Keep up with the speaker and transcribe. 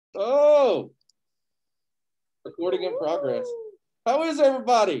Oh, recording in progress. How is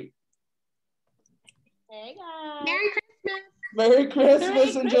everybody? Hey guys. Merry Christmas. Merry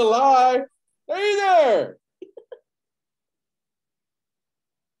Christmas in July. Hey there.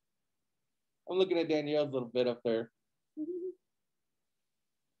 I'm looking at Danielle's little bit up there.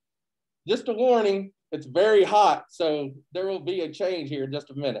 Just a warning, it's very hot, so there will be a change here in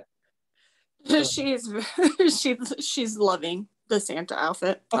just a minute. She's loving the Santa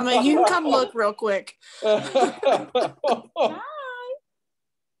outfit. I mean, you can come look real quick. Hi.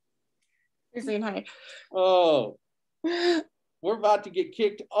 You're saying hi. Oh, we're about to get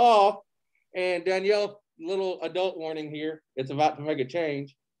kicked off, and Danielle, little adult warning here. It's about to make a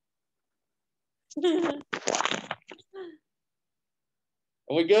change. Are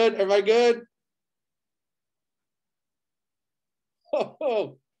we good? Everybody good?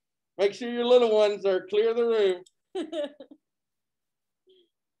 Oh, make sure your little ones are clear of the room.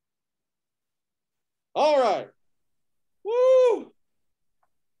 All right. Woo!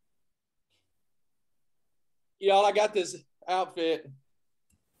 Y'all, I got this outfit.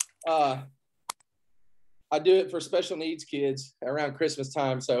 I do it for special needs kids around Christmas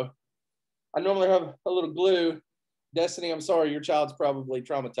time. So I normally have a little glue. Destiny, I'm sorry, your child's probably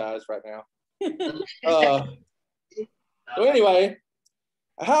traumatized right now. So anyway,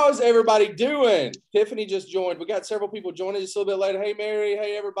 how is everybody doing? Tiffany just joined. We got several people joining just a little bit later. Hey, Mary.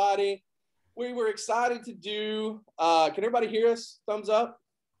 Hey, everybody. We were excited to do, can everybody hear us? Thumbs up.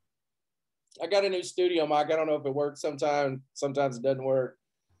 I got a new studio mic. I don't know if it works sometimes it doesn't work.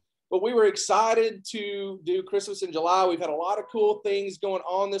 But we were excited to do Christmas in July. We've had a lot of cool things going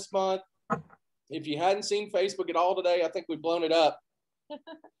on this month. If you hadn't seen Facebook at all today, I think we've blown it up.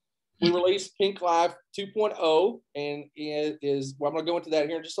 We released Pink Life 2.0, and it is, well, I'm going to go into that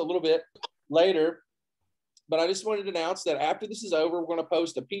here in just a little bit later. But I just wanted to announce that after this is over, we're going to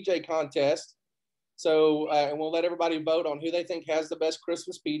post a PJ contest. So, and we'll let everybody vote on who they think has the best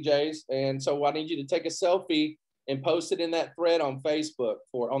Christmas PJs. And so I need you to take a selfie and post it in that thread on Facebook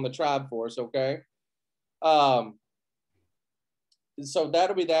on the tribe for us, okay? So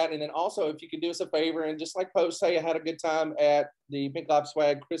that'll be that. And then also, if you could do us a favor and just like post, hey, I had a good time at the Pink Life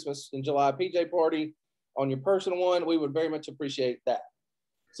Swag Christmas in July PJ party on your personal one, we would very much appreciate that.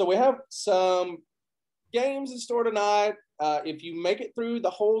 So we have some games in store tonight. If you make it through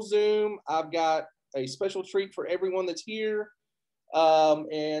the whole Zoom, I've got a special treat for everyone that's here.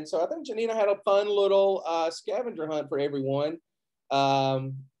 And so I think Janina had a fun little scavenger hunt for everyone.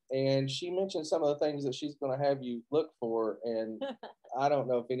 And she mentioned some of the things that she's going to have you look for. And I don't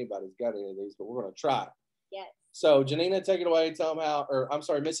know if anybody's got any of these, but we're going to try. Yes. So Janina, take it away. Tell them how, or I'm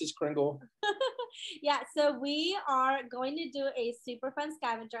sorry, Mrs. Kringle. Yeah, so we are going to do a super fun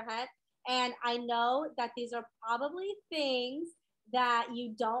scavenger hunt. And I know that these are probably things that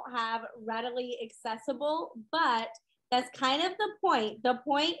you don't have readily accessible, but that's kind of the point. The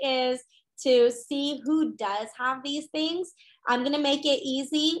point is to see who does have these things. I'm going to make it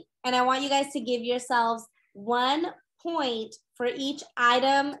easy, and I want you guys to give yourselves 1 point for each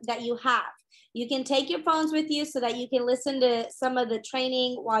item that you have. You can take your phones with you so that you can listen to some of the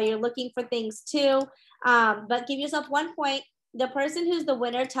training while you're looking for things too, but give yourself 1 point. The person who's the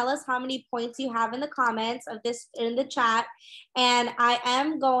winner, tell us how many points you have in the comments of this in the chat, and I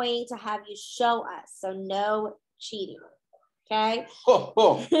am going to have you show us, so no cheating. Okay.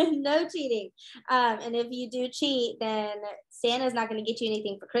 No cheating. And if you do cheat, then Santa's not going to get you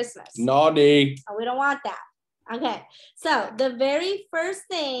anything for Christmas. Naughty. Oh, we don't want that. Okay. So the very first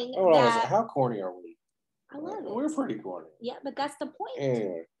thing how corny are we? I love it. We're pretty corny. Yeah, but that's the point.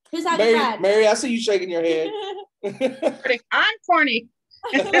 Anyway. Who's having fun? Mary, I see you shaking your head. I'm corny.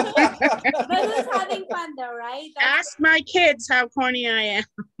 But who's having fun though, right? Ask my kids how corny I am.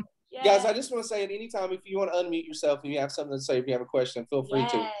 Yes. Guys, I just want to say at any time, if you want to unmute yourself, if you have something to say, if you have a question, feel free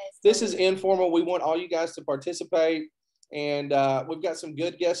to. This is informal. We want all you guys to participate. And we've got some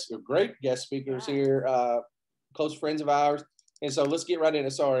good guests, great guest speakers here, close friends of ours. And so let's get right into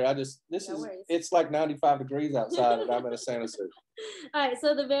it. Sorry, it's like 95 degrees outside and I'm in a Santa suit. All right,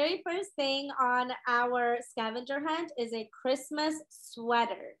 so the very first thing on our scavenger hunt is a Christmas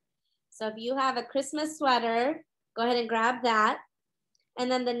sweater. So if you have a Christmas sweater, go ahead and grab that. And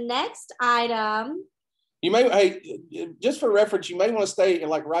then the next item. You may, hey, just for reference, you may want to stay and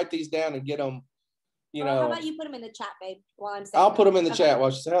like write these down and get them, you know. How about you put them in the chat, babe, while I'm saying I'll put them in the chat while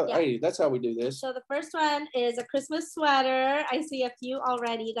she's hey, that's how we do this. So the first one is a Christmas sweater. I see a few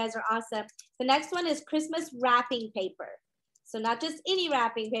already. You guys are awesome. The next one is Christmas wrapping paper. So not just any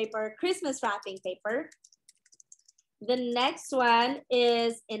wrapping paper, Christmas wrapping paper. The next one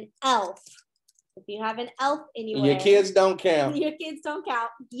is an elf. If you have an elf anywhere. Your kids don't count. Your kids don't count.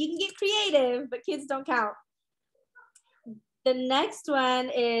 You can get creative, but kids don't count. The next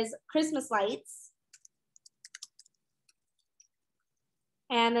one is Christmas lights.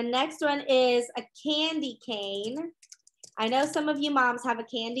 And the next one is a candy cane. I know some of you moms have a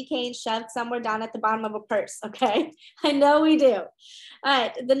candy cane shoved somewhere down at the bottom of a purse, okay? I know we do. All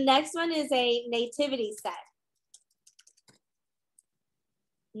right, the next one is a nativity set.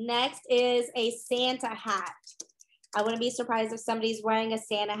 Next is a Santa hat. I wouldn't be surprised if somebody's wearing a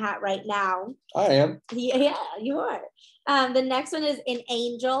Santa hat right now. I am. Yeah, you are. The next one is an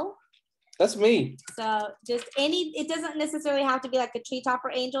angel. That's me. So just any, it doesn't necessarily have to be like a tree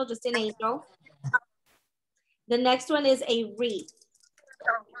topper angel, just an angel. The next one is a wreath.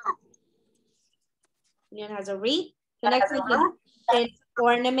 It has a wreath. The next one is an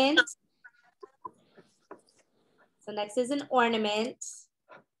ornament. So next is an ornament.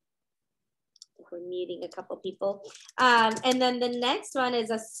 We're muting a couple people. And then the next one is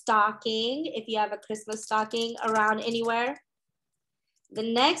a stocking, if you have a Christmas stocking around anywhere. The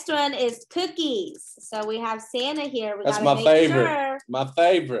next one is cookies. So we have Santa here. We That's gotta my make favorite. sure My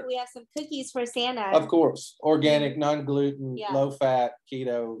favorite. we have some cookies for Santa. Of course. Organic, non-gluten, Yeah. low-fat,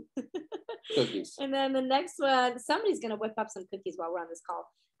 keto cookies. And then the next one, somebody's gonna whip up some cookies while we're on this call.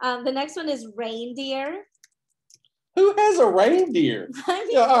 The next one is reindeer. Who has a reindeer? I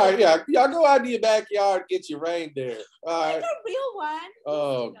mean, Yeah, all right, yeah. Y'all go out to your backyard and get your reindeer. All like right. a real one.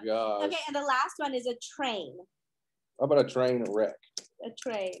 Oh, gosh. Okay, and the last one is a train. How about a train wreck? A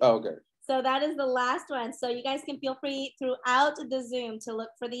train. Oh, okay. So that is the last one. So you guys can feel free throughout the Zoom to look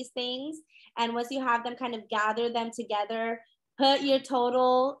for these things. And once you have them, kind of gather them together, put your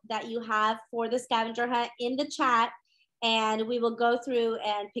total that you have for the scavenger hunt in the chat, and we will go through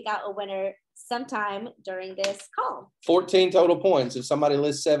and pick out a winner sometime during this call. 14 total points. If somebody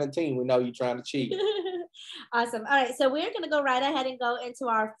lists 17, we know you're trying to cheat. Awesome. All right, so we're going to go right ahead and go into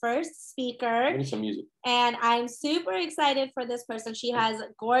our first speaker. We need some music. And I'm super excited for this person. She has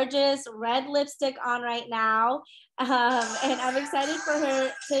gorgeous red lipstick on right now. And I'm excited for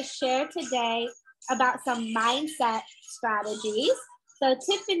her to share today about some mindset strategies. So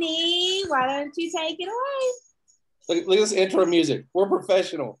Tiffany, why don't you take it away? Look at this intro music. We're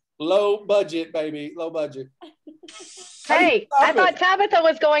professional. Low budget, baby. Low budget. Hey, I thought Tabitha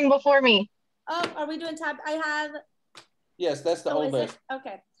was going before me. Oh, are we doing tab? I have. Yes, that's the old best.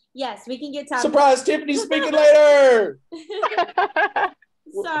 Okay. Yes, we can get tab. Surprise, Tiffany's speaking later.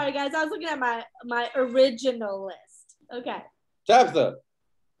 Sorry, guys. I was looking at my original list. Okay. Tabitha.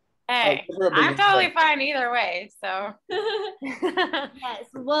 Hey, I'm totally fine either way. So. Yes.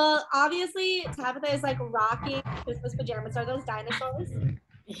 Well, obviously, Tabitha is like rocking Christmas pajamas. Are those dinosaurs?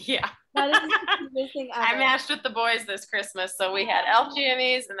 Yeah. That is the cutest thing ever. I matched with the boys this Christmas. So we had elf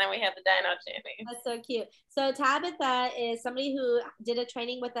jammies and then we had the dino jammies. That's so cute. So Tabitha is somebody who did a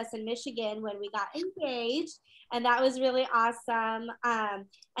training with us in Michigan when we got engaged. And that was really awesome.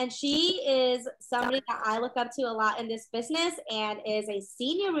 And she is somebody that I look up to a lot in this business and is a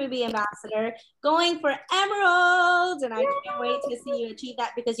senior Ruby ambassador going for emeralds. And I can't wait to see you achieve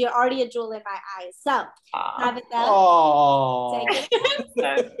that because you're already a jewel in my eyes. So, Tabitha, take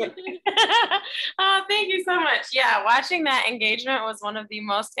it. Oh, thank you so much. Yeah, watching that engagement was one of the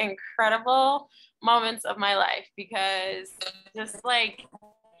most incredible moments of my life because just like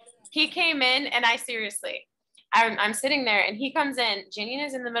he came in and I'm sitting there and he comes in,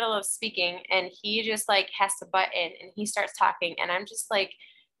 Janina's in the middle of speaking and he just like has to butt in and he starts talking and I'm just like,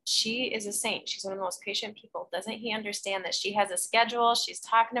 she is a saint. She's one of the most patient people. Doesn't he understand that she has a schedule? She's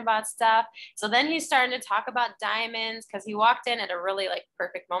talking about stuff. So then he's starting to talk about diamonds because he walked in at a really like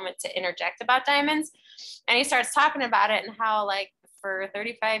perfect moment to interject about diamonds. And he starts talking about it and how like for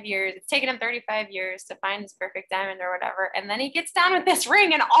 35 years, it's taken him 35 years to find his perfect diamond or whatever. And then he gets down with this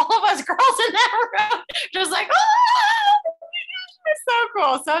ring and all of us girls in that room just like, oh, it's so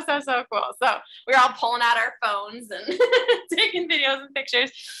cool. So cool. So we're all pulling out our phones and taking videos and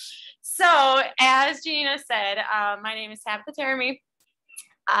pictures. So as Gina said, my name is Tabitha Teremi.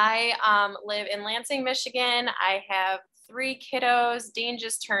 I live in Lansing, Michigan. I have 3 kiddos. Dean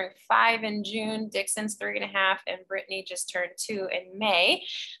just turned 5 in June. Dixon's 3.5, and Brittany just turned 2 in May.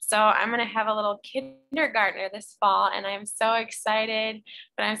 So I'm going to have a little kindergartner this fall, and I'm so excited,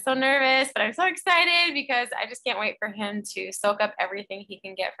 but I'm so nervous, but I'm so excited because I just can't wait for him to soak up everything he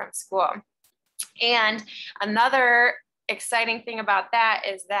can get from school. And another exciting thing about that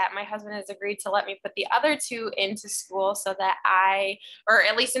is that my husband has agreed to let me put the other 2 into school so that or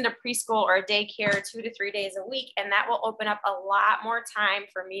at least into preschool or daycare 2 to 3 days a week. And that will open up a lot more time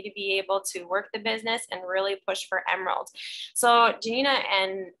for me to be able to work the business and really push for emerald. So Janina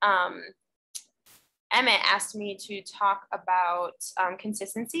and Emmett asked me to talk about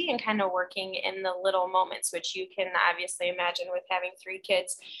consistency and kind of working in the little moments, which you can obviously imagine with having 3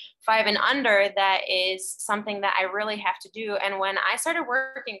 kids, 5 and under, that is something that I really have to do. And when I started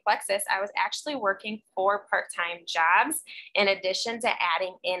working Plexus, I was actually working 4 part-time jobs in addition to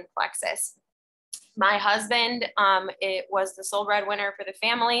adding in Plexus. My husband, it was the sole breadwinner for the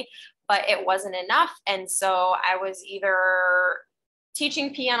family, but it wasn't enough. And so I was either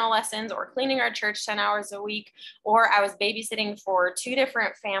teaching piano lessons or cleaning our church 10 hours a week, or I was babysitting for 2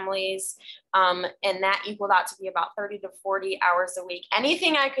 different families. And that equaled out to be about 30 to 40 hours a week.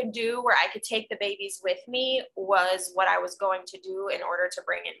 Anything I could do where I could take the babies with me was what I was going to do in order to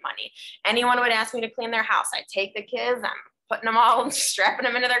bring in money. Anyone would ask me to clean their house, I'd take the kids, I'm putting them all, strapping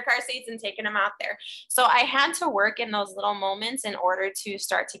them into their car seats and taking them out there. So I had to work in those little moments in order to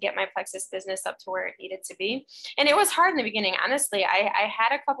start to get my Plexus business up to where it needed to be. And it was hard in the beginning. Honestly, I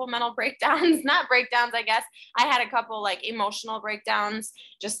had a couple mental breakdowns, not breakdowns, I guess. I had a couple like emotional breakdowns,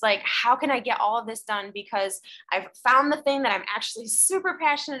 just like, how can I get all of this done? Because I've found the thing that I'm actually super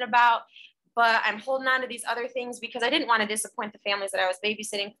passionate about, but I'm holding on to these other things because I didn't want to disappoint the families that I was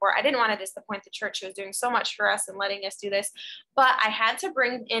babysitting for. I didn't want to disappoint the church who was doing so much for us and letting us do this. But I had to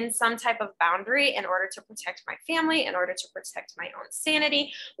bring in some type of boundary in order to protect my family, in order to protect my own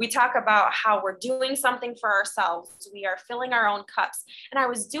sanity. We talk about how we're doing something for ourselves. We are filling our own cups. And I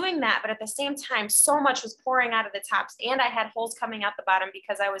was doing that, but at the same time, so much was pouring out of the tops and I had holes coming out the bottom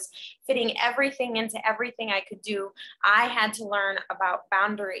because I was fitting everything into everything I could do. I had to learn about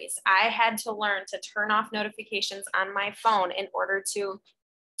boundaries. I had to learn to turn off notifications on my phone in order to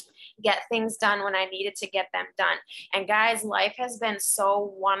get things done when I needed to get them done. And guys, life has been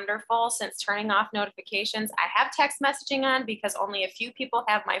so wonderful since turning off notifications. I have text messaging on because only a few people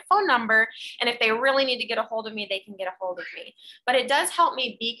have my phone number. And if they really need to get a hold of me, they can get a hold of me. But it does help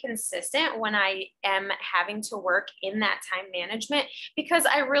me be consistent when I am having to work in that time management, because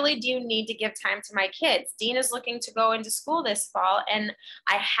I really do need to give time to my kids. Dean is looking to go into school this fall, and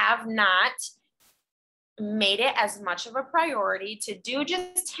I have not made it as much of a priority to do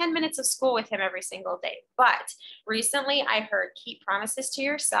just 10 minutes of school with him every single day. But recently I heard keep promises to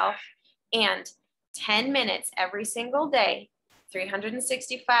yourself, and 10 minutes every single day,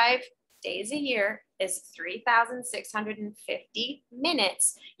 365 days a year is 3,650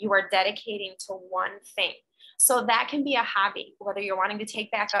 minutes you are dedicating to one thing. So that can be a hobby, whether you're wanting to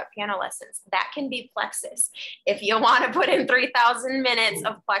take back up piano lessons, that can be Plexus. If you want to put in 3,000 minutes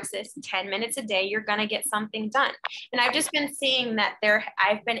of Plexus, 10 minutes a day, you're going to get something done. And I've just been seeing that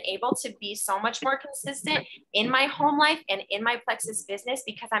I've been able to be so much more consistent in my home life and in my Plexus business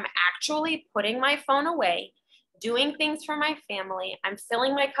because I'm actually putting my phone away, doing things for my family. I'm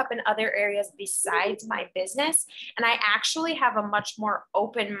filling my cup in other areas besides my business. And I actually have a much more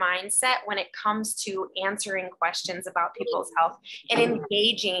open mindset when it comes to answering questions about people's health and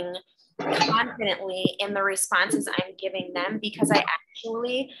engaging confidently in the responses I'm giving them, because I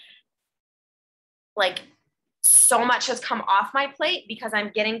actually so much has come off my plate because I'm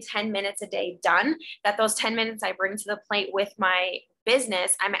getting 10 minutes a day done, that those 10 minutes I bring to the plate with my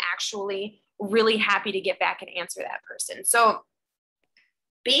business, I'm actually really happy to get back and answer that person. So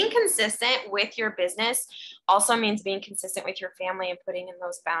being consistent with your business also means being consistent with your family and putting in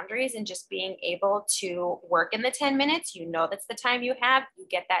those boundaries and just being able to work in the 10 minutes. You know, that's the time you have, you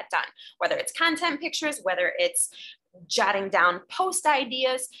get that done, whether it's content pictures, whether it's jotting down post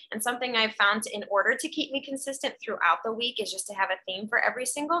ideas. And something I've found in order to keep me consistent throughout the week is just to have a theme for every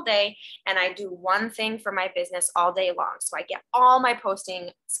single day. And I do one thing for my business all day long. So I get all my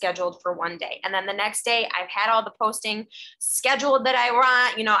posting scheduled for one day. And then the next day I've had all the posting scheduled that I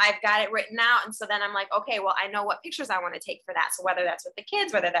want, I've got it written out. And so then I'm like, okay, well, I know what pictures I want to take for that. So whether that's with the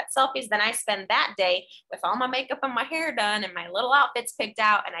kids, whether that's selfies, then I spend that day with all my makeup and my hair done and my little outfits picked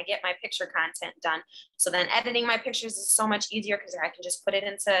out, and I get my picture content done. So then editing my pictures is so much easier because I can just put it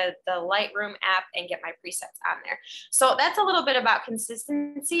into the Lightroom app and get my presets on there. So that's a little bit about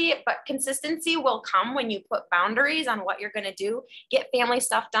consistency, but consistency will come when you put boundaries on what you're going to do, get family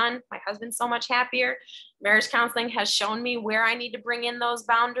stuff done. My husband's so much happier. Marriage counseling has shown me where I need to bring in those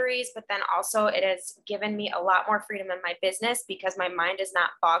boundaries, but then also it has given me a lot more freedom in my business because my mind is not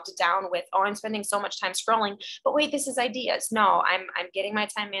bogged down with, oh, I'm spending so much time scrolling, but wait, this is ideas. No, I'm getting my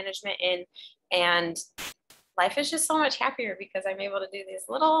time management in, and life is just so much happier because I'm able to do these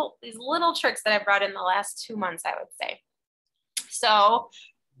little tricks that I brought in the last 2 months, I would say. So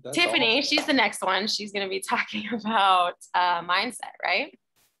that's Tiffany, awesome. She's the next one. She's going to be talking about mindset, right?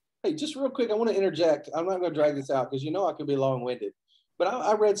 Hey, just real quick, I want to interject. I'm not going to drag this out because I could be long-winded. But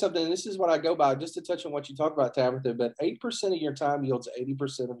I read something, and this is what I go by, just to touch on what you talked about, Tabitha, but 8% of your time yields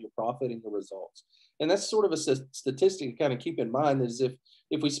 80% of your profit and your results. And that's sort of a statistic to kind of keep in mind, is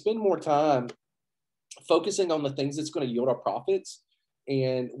if we spend more time focusing on the things that's going to yield our profits,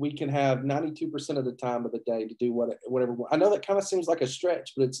 and we can have 92% of the time of the day to do whatever. I know that kind of seems like a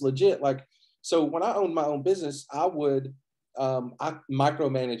stretch, but it's legit. Like, so when I owned my own business, I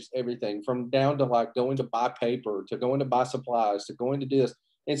micromanaged everything from down to like going to buy paper, to going to buy supplies, to going to do this.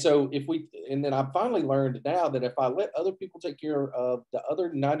 And so and then I finally learned now that if I let other people take care of the other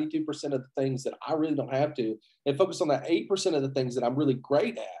 92% of the things that I really don't have to, and focus on that 8% of the things that I'm really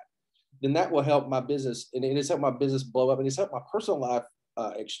great at, then that will help my business, and it has helped my business blow up, and it's helped my personal life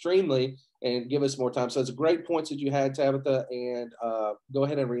extremely, and give us more time. So it's great points that you had, Tabitha, and go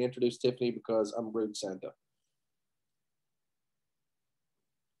ahead and reintroduce Tiffany, because I'm rude Santa.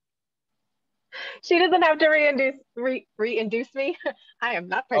 She doesn't have to reintroduce me. I am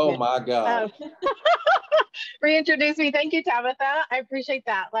not pregnant. Oh my God. Reintroduce me. Thank you, Tabitha. I appreciate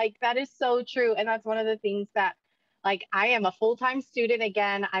that. Like, that is so true. And that's one of the things that, like, I am a full-time student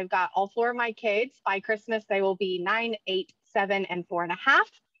again. I've got all 4 of my kids. By Christmas, they will be 9, 8, 7, and 4.5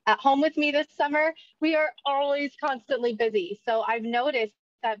 at home with me this summer. We are always constantly busy. So I've noticed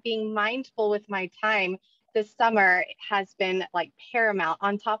that being mindful with my time this summer has been like paramount,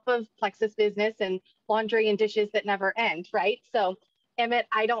 on top of Plexus business and laundry and dishes that never end, right? So Emmett,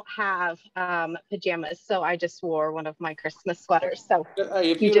 I don't have pajamas, so I just wore one of my Christmas sweaters. So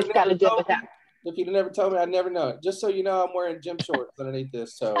hey, you just got to deal with that. If you'd never told me, I'd never know it. Just so you know, I'm wearing gym shorts underneath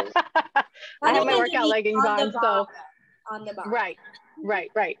this. So I have my workout leggings on. So on the bottom.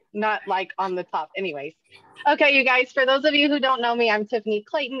 Right. Not like on the top. Anyways. Okay, you guys, for those of you who don't know me, I'm Tiffany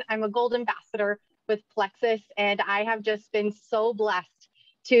Clayton. I'm a gold ambassador with Plexus, and I have just been so blessed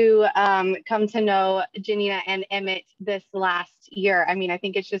to come to know Janina and Emmett this last year. I mean, I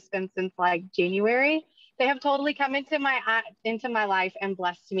think it's just been since like January. They have totally come into my life and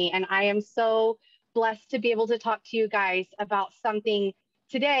blessed me. And I am so blessed to be able to talk to you guys about something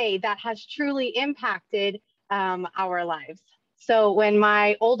today that has truly impacted our lives. So when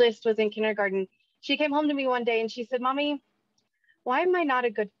my oldest was in kindergarten, she came home to me one day and she said, "Mommy, why am I not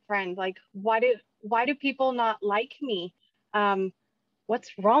a good friend? Like, why do people not like me?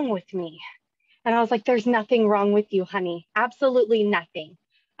 What's wrong with me?" And I was like, "There's nothing wrong with you, honey. Absolutely nothing."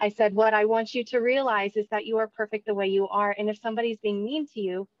 I said, "What I want you to realize is that you are perfect the way you are. And if somebody's being mean to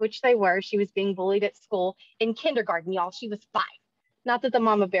you," which they were, she was being bullied at school in kindergarten, y'all. She was 5. Not that the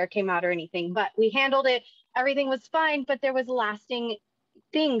mama bear came out or anything, but we handled it. Everything was fine, but there was lasting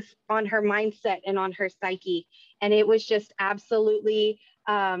things on her mindset and on her psyche. And it was just absolutely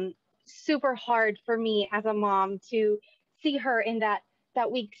super hard for me as a mom to see her in that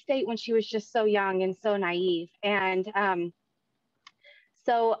weak state when she was just so young and so naive. And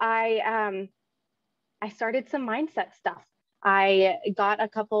so I started some mindset stuff. I got a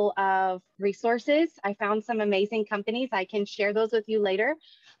couple of resources. I found some amazing companies. I can share those with you later.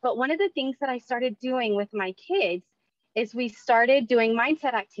 But one of the things that I started doing with my kids is we started doing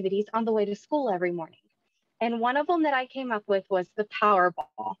mindset activities on the way to school every morning. And one of them that I came up with was the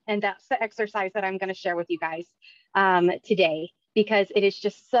Powerball. And that's the exercise that I'm going to share with you guys today, because it is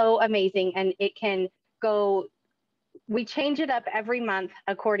just so amazing. And it can go, we change it up every month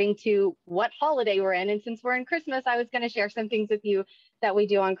according to what holiday we're in. And since we're in Christmas, I was going to share some things with you that we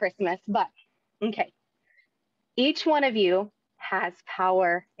do on Christmas. But okay, each one of you has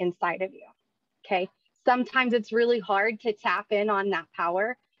power inside of you. Okay. Sometimes it's really hard to tap in on that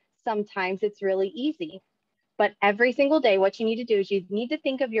power. Sometimes it's really easy. But every single day, what you need to do is you need to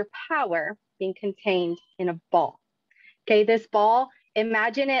think of your power being contained in a ball. Okay, this ball,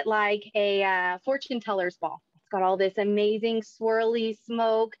 imagine it like a fortune teller's ball. It's got all this amazing swirly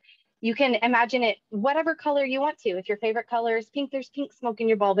smoke. You can imagine it whatever color you want to. If your favorite color is pink, there's pink smoke in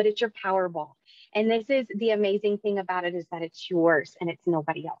your ball, but it's your power ball. And this is the amazing thing about it, is that it's yours and it's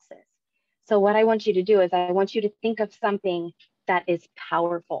nobody else's. So what I want you to do is I want you to think of something that is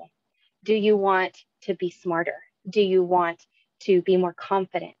powerful. Do you want to be smarter? Do you want to be more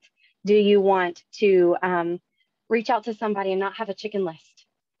confident? Do you want to reach out to somebody and not have a chicken list?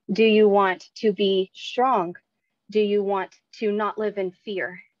 Do you want to be strong? Do you want to not live in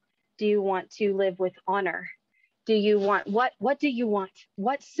fear? Do you want to live with honor? Do you want, what do you want?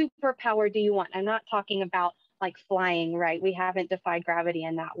 What superpower do you want? I'm not talking about like flying, right? We haven't defied gravity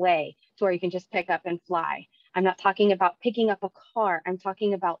in that way to where you can just pick up and fly. I'm not talking about picking up a car. I'm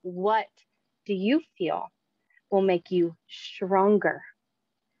talking about, what do you feel will make you stronger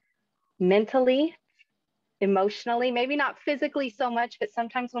mentally, emotionally, maybe not physically so much, but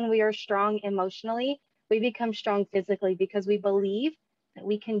sometimes when we are strong emotionally, we become strong physically because we believe that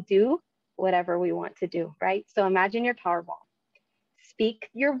we can do whatever we want to do, right? So imagine your Powerball. Speak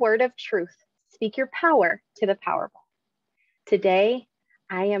your word of truth. speak your power to the Powerball. Today,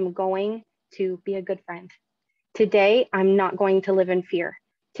 I am going to be a good friend. Today, I'm not going to live in fear.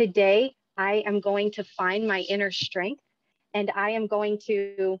 Today, I am going to find my inner strength, and I am going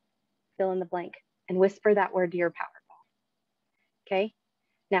to fill in the blank and whisper that word to your Powerball. Okay?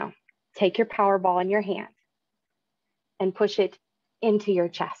 Now, take your Powerball in your hand and push it into your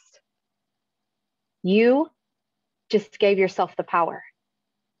chest. You just gave yourself the power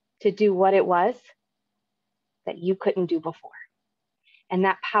to do what it was that you couldn't do before. And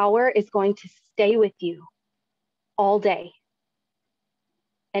that power is going to stay with you all day.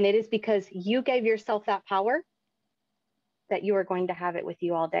 And it is because you gave yourself that power that you are going to have it with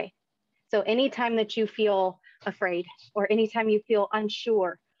you all day. So anytime that you feel afraid, or anytime you feel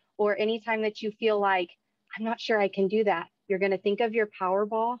unsure, or anytime that you feel like, I'm not sure I can do that, you're going to think of your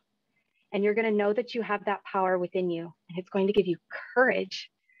Powerball, and you're going to know that you have that power within you. And it's going to give you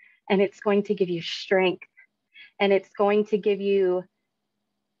courage, and it's going to give you strength, and it's going to give you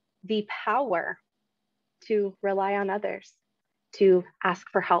the power to rely on others, to ask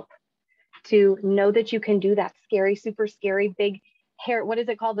for help, to know that you can do that scary, super scary, big hair, what is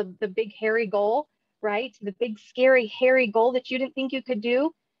it called? The big hairy goal, right? The big scary hairy goal that you didn't think you could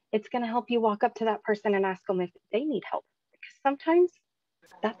do. It's going to help you walk up to that person and ask them if they need help, because sometimes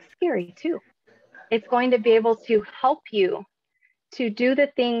that's scary too. It's going to be able to help you to do the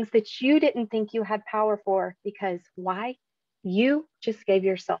things that you didn't think you had power for, because why? You just gave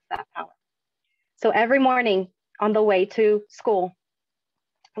yourself that power. So every morning on the way to school,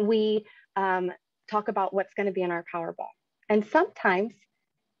 we talk about what's going to be in our Powerball. And sometimes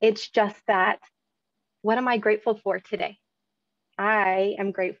it's just that, what am I grateful for today? I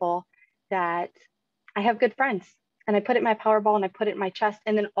am grateful that I have good friends, and I put it in my Powerball and I put it in my chest.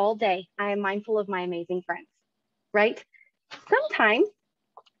 And then all day I am mindful of my amazing friends, right? Sometimes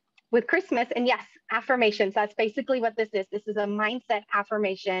with Christmas, and yes, affirmations, that's basically what this is. This is a mindset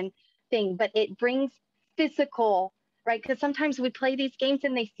affirmation thing, but it brings physical, right? Because sometimes we play these games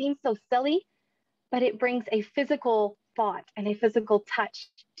and they seem so silly, but it brings a physical thought and a physical touch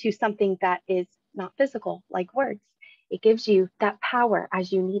to something that is not physical, like words. It gives you that power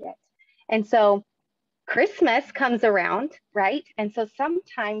as you need it. And so Christmas comes around, right? And so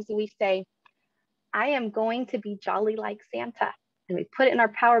sometimes we say, I am going to be jolly like Santa. And we put it in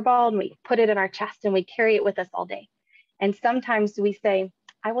our Powerball and we put it in our chest and we carry it with us all day. And sometimes we say,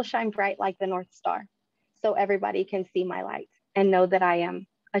 I will shine bright like the North Star, so everybody can see my light and know that I am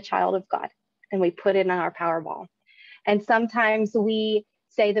a child of God. And we put it in our Powerball. And sometimes we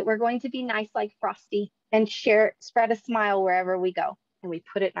say that we're going to be nice like Frosty and spread a smile wherever we go. And we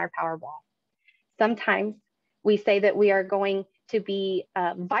put it in our Powerball. Sometimes we say that we are going to be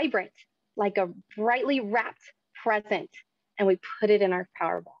vibrant, like a brightly wrapped present, and we put it in our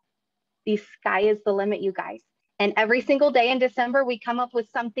Powerball. The sky is the limit, you guys. And every single day in December, we come up with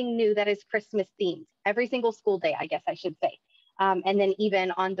something new that is Christmas themed. Every single school day, I guess I should say. And then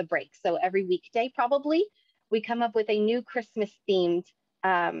even on the break. So every weekday, probably, we come up with a new Christmas themed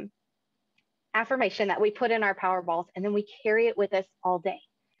affirmation that we put in our Powerballs, and then we carry it with us all day.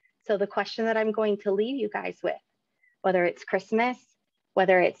 So the question that I'm going to leave you guys with, whether it's Christmas,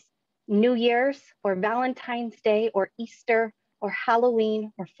 whether it's New Year's or Valentine's Day or Easter or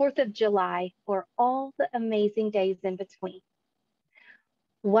Halloween or 4th of July or all the amazing days in between,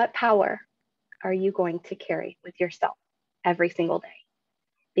 what power are you going to carry with yourself every single day?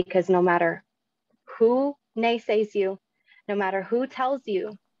 Because no matter who naysays you, no matter who tells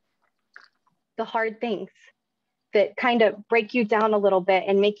you the hard things that kind of break you down a little bit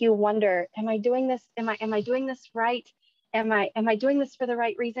and make you wonder, am I doing this? Am I doing this right? Am I doing this for the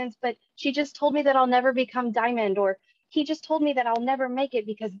right reasons? But she just told me that I'll never become diamond, or he just told me that I'll never make it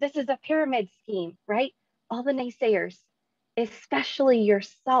because this is a pyramid scheme, right? All the naysayers, especially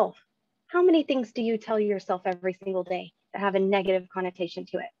yourself. How many things do you tell yourself every single day that have a negative connotation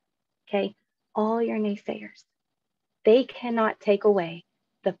to it? Okay, all your naysayers, they cannot take away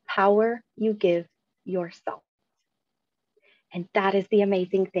the power you give yourself. And that is the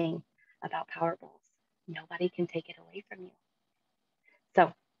amazing thing about Powerballs. Nobody can take it away from you.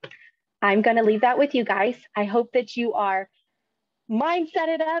 So I'm going to leave that with you guys. I hope that you are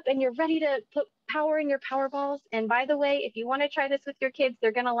mindseted up and you're ready to put power in your Powerballs. And by the way, if you want to try this with your kids,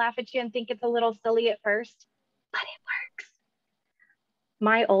 they're going to laugh at you and think it's a little silly at first, but it works.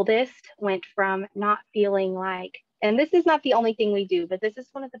 My oldest went from not feeling like, and this is not the only thing we do, but this is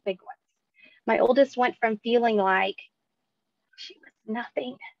one of the big ones. My oldest went from feeling like she was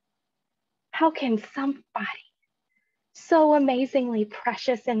nothing. How can somebody so amazingly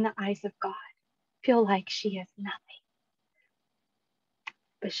precious in the eyes of God feel like she is nothing?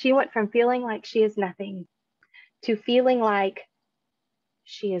 But she went from feeling like she is nothing to feeling like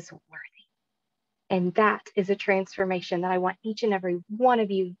she is worthy. And that is a transformation that I want each and every one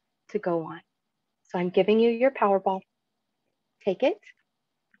of you to go on. So I'm giving you your Powerball. Take it,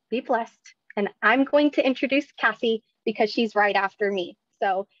 be blessed. And I'm going to introduce Cassie because she's right after me.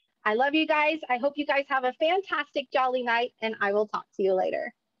 So I love you guys. I hope you guys have a fantastic, jolly night, and I will talk to you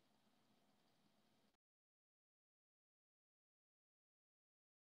later.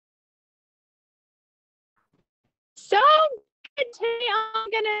 So good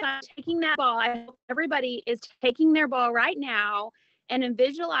today. I'm taking that ball. I hope everybody is taking their ball right now and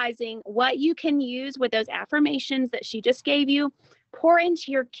visualizing what you can use with those affirmations that she just gave you. Pour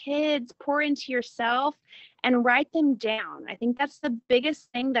into your kids, pour into yourself, and write them down. I think that's the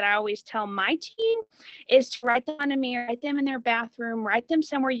biggest thing that I always tell my team is to write them on a mirror, write them in their bathroom, write them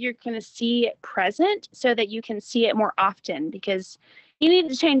somewhere you're going to see it present so that you can see it more often, because you need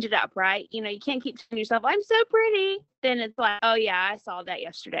to change it up, right? You know, you can't keep telling yourself, I'm so pretty. Then it's like, oh yeah, I saw that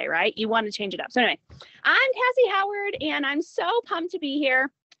yesterday, right? You want to change it up. So anyway, I'm Cassie Howard, and I'm so pumped to be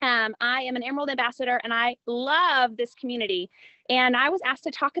here. I am an Emerald Ambassador, and I love this community. And I was asked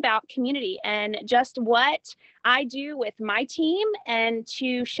to talk about community and just what I do with my team and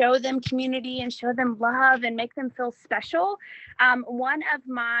to show them community and show them love and make them feel special. One of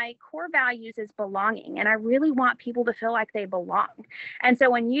my core values is belonging, and I really want people to feel like they belong. And so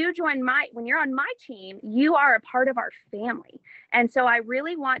when you're on my team, you are a part of our family. And so I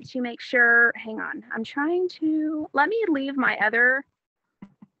really want to make sure, hang on, let me leave my other.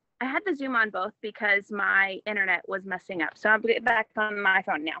 I had the Zoom on both because my internet was messing up. So I'll get back on my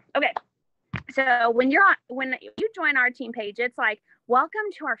phone now. Okay. So when you join our team page, it's like, welcome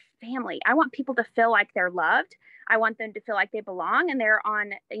to our family. I want people to feel like they're loved. I want them to feel like they belong and they're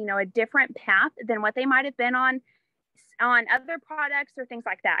on, a different path than what they might have been on other products or things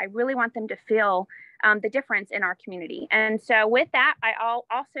like that. I really want them to feel the difference in our community. And so with that, I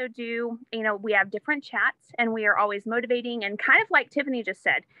also do, we have different chats and we are always motivating, and kind of like Tiffany just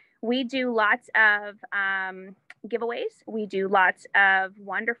said, we do lots of giveaways. We do lots of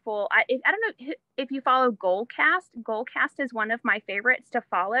wonderful, I don't know if you follow Goalcast. Goalcast is one of my favorites to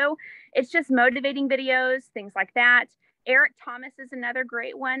follow. It's just motivating videos, things like that. Eric Thomas is another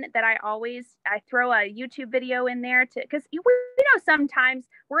great one that I throw a YouTube video in there because we know sometimes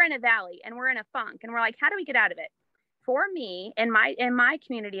we're in a valley and we're in a funk and we're like, how do we get out of it? For me, in my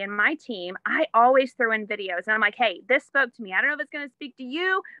community and my team, I always throw in videos and I'm like, hey, this spoke to me. I don't know if it's going to speak to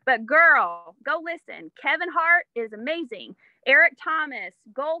you, but girl, go listen. Kevin Hart is amazing. Eric Thomas,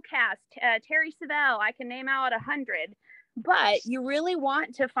 Goalcast, Terry Savelle, I can name out 100. But you really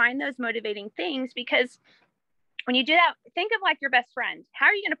want to find those motivating things, because when you do that, think of like your best friend. How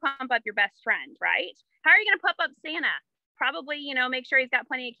are you going to pump up your best friend, right? How are you going to pump up Santa? Probably, make sure he's got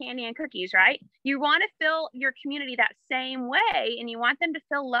plenty of candy and cookies, right? You want to fill your community that same way, and you want them to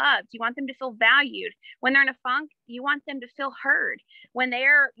feel loved. You want them to feel valued. When they're in a funk, you want them to feel heard. When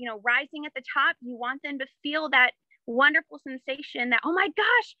they're, rising at the top, you want them to feel that wonderful sensation that, oh my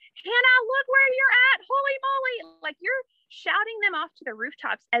gosh, Hannah, look where you're at. Holy moly. Like, you're shouting them off to the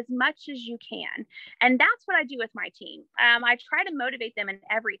rooftops as much as you can. And that's what I do with my team. I try to motivate them in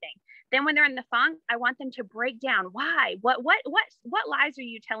everything. Then when they're in the funk, I want them to break down why. What lies are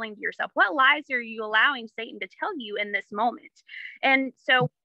you telling to yourself? What lies are you allowing Satan to tell you in this moment? And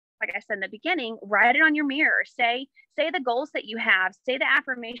so, like I said in the beginning, write it on your mirror. Say the goals that you have. Say the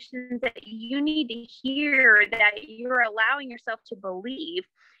affirmations that you need to hear, that you're allowing yourself to believe.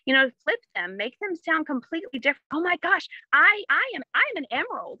 Flip them, make them sound completely different. Oh my gosh, I'm an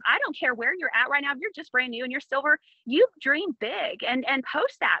emerald. I don't care where you're at right now. If you're just brand new and you're silver, you dream big and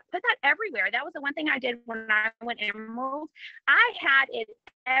post that. Put that everywhere. That was the one thing I did when I went emerald. I had it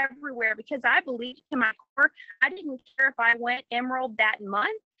everywhere because I believed in my core. I didn't care if I went emerald that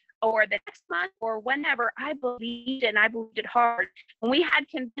month or the next month or whenever. I believed it, and I believed it hard. When we had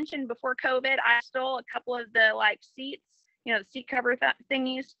convention before COVID, I stole a couple of the seats, the seat cover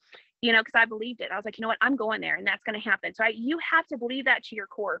thingies, because I believed it. I was like, you know what, I'm going there and that's going to happen. So you have to believe that to your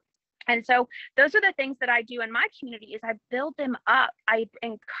core. And so those are the things that I do in my community is I build them up. I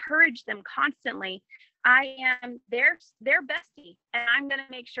encourage them constantly. I am their bestie, and I'm going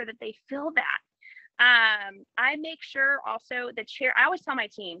to make sure that they feel that. I make sure also I always tell my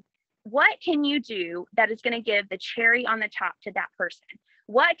team, what can you do that is going to give the cherry on the top to that person?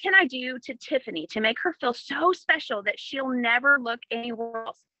 What can I do to Tiffany to make her feel so special that she'll never look anywhere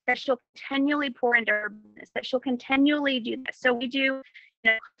else, that she'll continually pour into her business, that she'll continually do this? So we do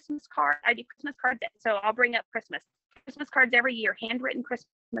Christmas cards. I do Christmas cards. So I'll bring up Christmas cards every year, handwritten Christmas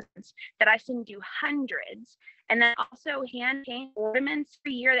that I send you hundreds. And then also hand paint ornaments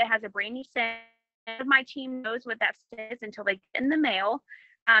per year that has a brand new scent. None of my team knows what that is until they get in the mail.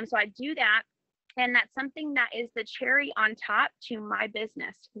 So I do that. And that's something that is the cherry on top to my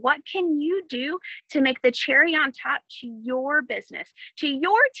business. What can you do to make the cherry on top to your business, to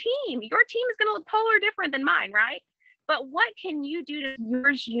your team? Your team is going to look polar different than mine, right? But what can you do to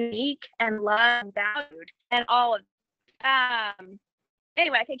yours unique and loved and valued and all of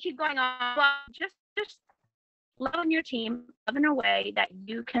anyway, I can keep going on. Well, just love on your team, love in a way that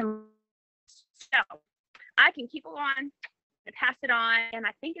you can. So I can keep it on and pass it on. And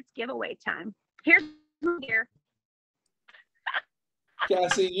I think it's giveaway time. Here's here.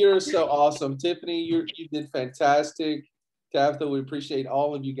 Cassie, you're so awesome. Tiffany, you did fantastic. Tabitha, we appreciate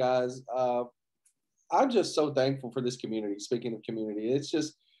all of you guys. I'm just so thankful for this community. Speaking of community, it's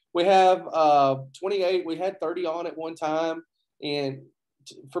just, we have 28, we had 30 on at one time. And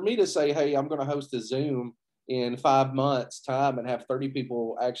for me to say, hey, I'm going to host a Zoom in 5 months time and have 30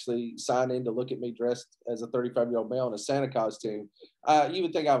 people actually sign in to look at me dressed as a 35-year-old male in a Santa costume, you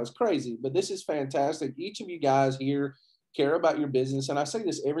would think I was crazy, but this is fantastic. Each of you guys here care about your business. And I say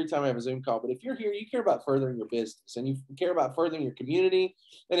this every time I have a Zoom call, but if you're here, you care about furthering your business and you care about furthering your community.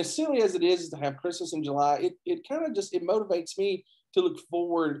 And as silly as it is to have Christmas in July, it kind of just, it motivates me to look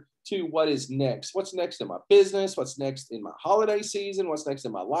forward to what is next. What's next in my business? What's next in my holiday season? What's next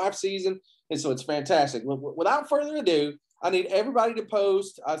in my life season? And so it's fantastic. Without further ado, I need everybody to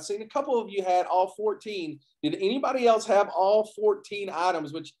post. I've seen a couple of you had all 14. Did anybody else have all 14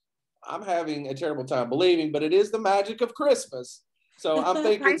 items, which I'm having a terrible time believing, but it is the magic of Christmas. So I'm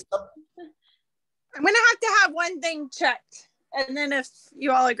thinking. I'm going to have one thing checked. And then if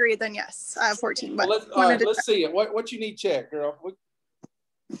you all agree, then yes, I have 14. But well, all right, let's see it. What you need checked, girl?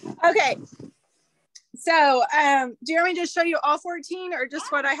 Okay. So do you want me to just show you all 14 or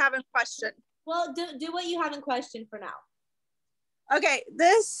just what I have in question? Well, do what you have in question for now. Okay,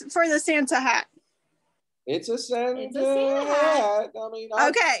 this for the Santa hat. It's a Santa hat. I mean,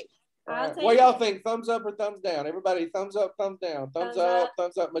 okay. What y'all think? Thumbs up or thumbs down? Everybody, thumbs up, thumbs down. Thumbs up,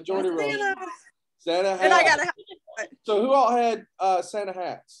 thumbs up. Majority rules. Santa hat. And I gotta have it. So who all had Santa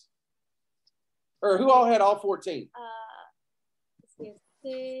hats? Or who all had all 14?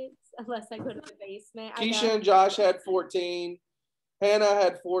 Six, unless I go to the basement. Keisha and Josh had 14. Hannah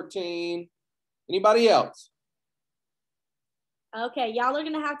had 14. Anybody else? Okay, y'all are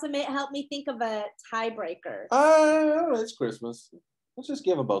gonna have to help me think of a tiebreaker. It's Christmas. Let's just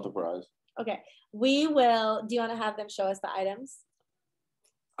give them both a prize. Okay, we will. Do you want to have them show us the items?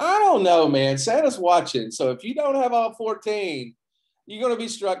 I don't know, man. Santa's watching. So if you don't have all 14, you're going to be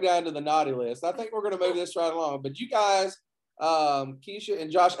struck down to the naughty list. I think we're going to move this right along. But you guys, Keisha and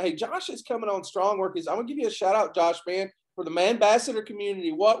Josh, hey, Josh is coming on strong work. I'm going to give you a shout out, Josh, man, for the Ambassador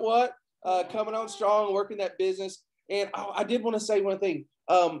community. Coming on strong, working that business. And I did want to say one thing.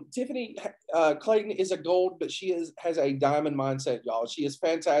 Tiffany Clayton is a gold, but she has a diamond mindset, y'all. She is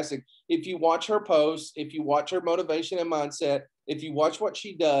fantastic. If you watch her posts, if you watch her motivation and mindset, if you watch what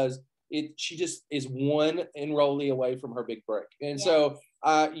she does, she just is one enrollee away from her big break. And so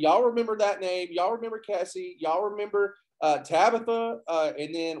y'all remember that name. Y'all remember Cassie. Y'all remember Tabitha.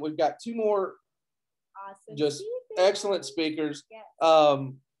 And then we've got two more awesome just speakers. Excellent speakers. Yes.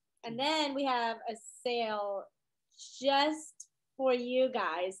 And then we have a sale just for you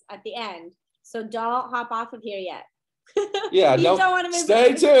guys at the end. So don't hop off of here yet. Yeah, you don't want to miss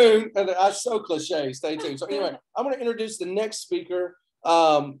stay tuned. And that's so cliche. Stay tuned. So anyway, I'm going to introduce the next speaker.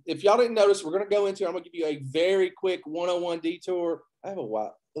 If y'all didn't notice, we're going to go into, I'm going to give you a very quick 101 detour. I have a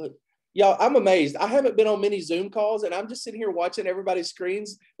while. Look, y'all, I'm amazed. I haven't been on many Zoom calls and I'm just sitting here watching everybody's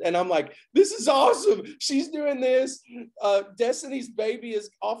screens. And I'm like, this is awesome. She's doing this. Destiny's baby is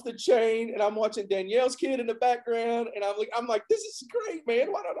off the chain. And I'm watching Danielle's kid in the background. And I'm like, this is great,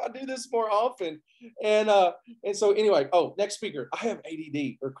 man. Why don't I do this more often? And so anyway, next speaker. I have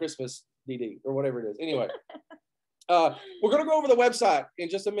ADD or Christmas DD or whatever it is. Anyway. We're going to go over the website in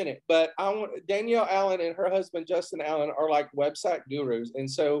just a minute, but Danielle Allen and her husband, Justin Allen, are like website gurus.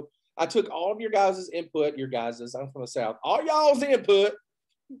 And so I took all of your guys' input, I'm from the South, all y'all's input,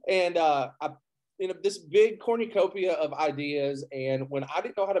 and this big cornucopia of ideas. And when I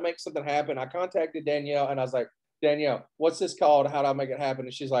didn't know how to make something happen, I contacted Danielle and I was like, Danielle, what's this called? How do I make it happen?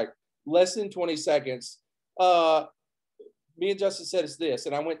 And she's like, less than 20 seconds. Me and Justin said it's this,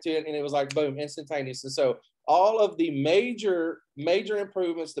 and I went to it and it was like, boom, instantaneous. And so all of the major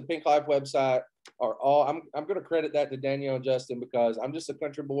improvements to Pink Life website are all, I'm going to credit that to Danielle and Justin, because I'm just a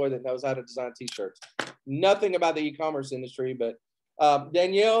country boy that knows how to design t-shirts. Nothing about the e-commerce industry, but I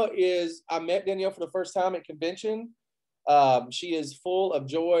met Danielle for the first time at convention. She is full of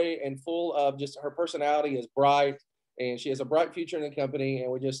joy and full of just, her personality is bright, and she has a bright future in the company.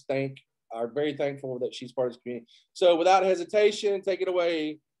 And we just are very thankful that she's part of this community. So without hesitation, take it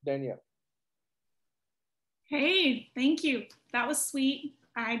away, Danielle. Hey, thank you. That was sweet.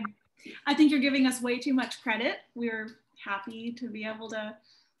 I think you're giving us way too much credit. We're happy to be able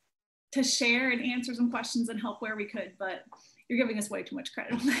to share and answer some questions and help where we could, but you're giving us way too much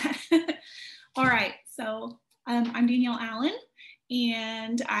credit on that. All right, so I'm Danielle Allen,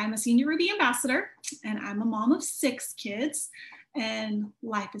 and I'm a senior Ruby ambassador, and I'm a mom of 6 kids, and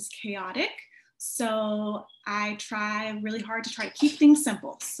life is chaotic. So I try really hard to try to keep things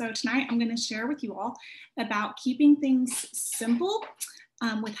simple. So tonight I'm going to share with you all about keeping things simple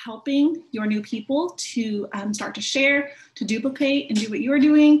with helping your new people to start to share, to duplicate and do what you are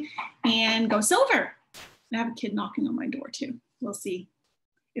doing and go silver. I have a kid knocking on my door too. We'll see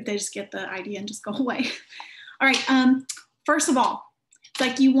if they just get the idea and just go away. All right, first of all, it's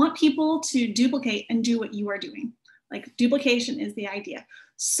like you want people to duplicate and do what you are doing. Like duplication is the idea.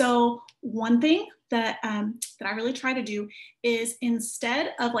 So one thing that I really try to do is,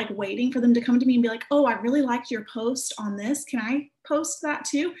 instead of like waiting for them to come to me and be like, oh, I really liked your post on this, can I post that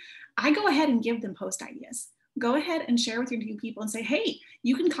too? I go ahead and give them post ideas. Go ahead and share with your new people and say, hey,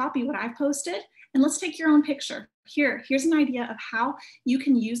 you can copy what I've posted and let's take your own picture. Here's an idea of how you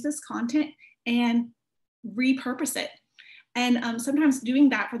can use this content and repurpose it. And sometimes doing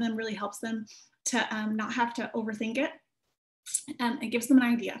that for them really helps them to not have to overthink it. It gives them an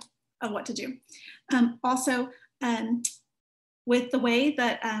idea of what to do. Also, with the way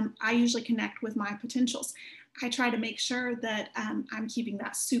that I usually connect with my potentials, I try to make sure that I'm keeping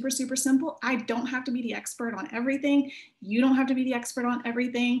that super, super simple. I don't have to be the expert on everything. You don't have to be the expert on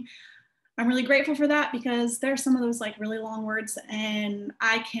everything. I'm really grateful for that, because there are some of those like really long words and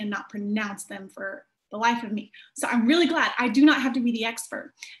I cannot pronounce them for the life of me. So I'm really glad I do not have to be the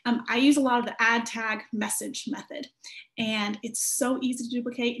expert. I use a lot of the add tag message method, and it's so easy to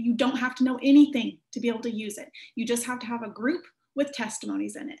duplicate. You don't have to know anything to be able to use it. You just have to have a group with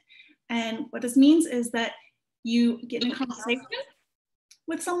testimonies in it. And what this means is that you get in a conversation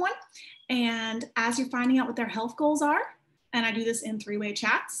with someone, and as you're finding out what their health goals are, and I do this in 3-way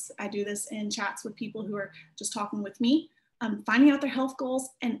chats, I do this in chats with people who are just talking with me, finding out their health goals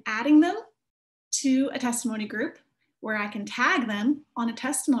and adding them to a testimony group where I can tag them on a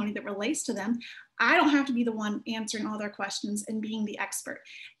testimony that relates to them. I don't have to be the one answering all their questions and being the expert.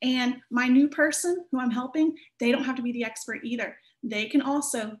 And my new person who I'm helping, they don't have to be the expert either. They can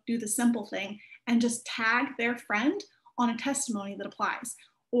also do the simple thing and just tag their friend on a testimony that applies,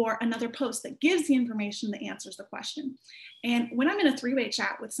 or another post that gives the information that answers the question. And when I'm in a 3-way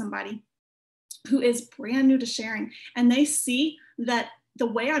chat with somebody who is brand new to sharing, and they see that the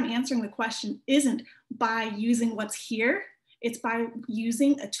way I'm answering the question isn't by using what's here, it's by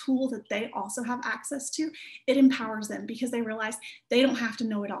using a tool that they also have access to, it empowers them, because they realize they don't have to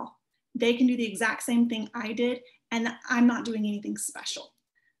know it all. They can do the exact same thing I did, and I'm not doing anything special.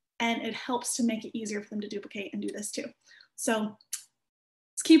 And it helps to make it easier for them to duplicate and do this too. So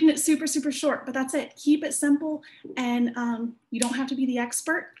it's keeping it super, super short, but that's it. Keep it simple, and you don't have to be the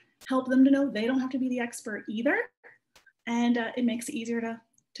expert. Help them to know they don't have to be the expert either. And it makes it easier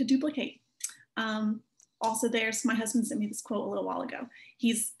to duplicate. Also, my husband sent me this quote a little while ago.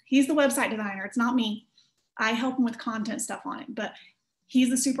 He's the website designer. It's not me. I help him with content stuff on it, but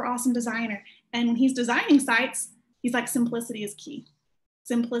he's a super awesome designer. And when he's designing sites, he's like, simplicity is key.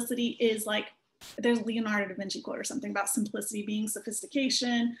 Simplicity is like, there's a Leonardo da Vinci quote or something about simplicity being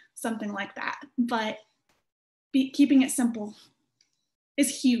sophistication, something like that. But keeping it simple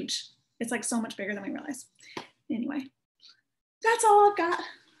is huge. It's like so much bigger than we realize. Anyway. That's all I've got.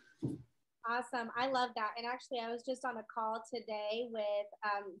 Awesome. I love that. And actually, I was just on a call today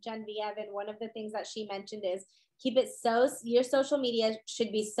with Genevieve, and one of the things that she mentioned is your social media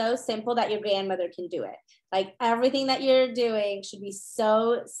should be so simple that your grandmother can do it. Like everything that you're doing should be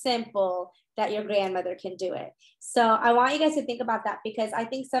so simple that your grandmother can do it. So I want you guys to think about that, because I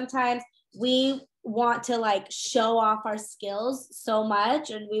think sometimes we want to like show off our skills so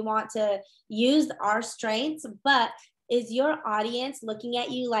much, and we want to use our strengths, but is your audience looking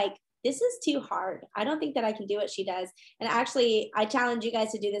at you like, this is too hard? I don't think that I can do what she does. And actually, I challenge you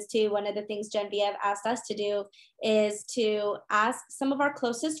guys to do this too. One of the things Genevieve asked us to do is to ask some of our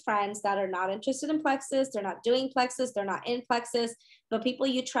closest friends that are not interested in Plexus, they're not doing Plexus, they're not in Plexus, but people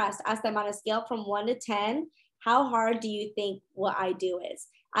you trust, ask them on a scale from 1 to 10, how hard do you think what I do is?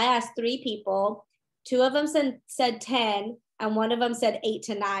 I asked 3 people, 2 of them said 10, and 1 of them said 8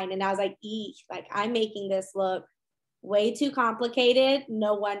 to 9. And I was like, like I'm making this look way too complicated.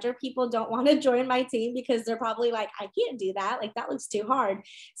 No wonder people don't want to join my team, because they're probably like, I can't do that. Like, that looks too hard.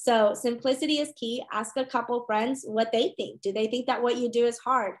 So simplicity is key. Ask a couple friends what they think. Do they think that what you do is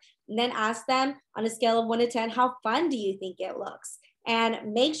hard? And then ask them on a scale of 1 to 10, how fun do you think it looks?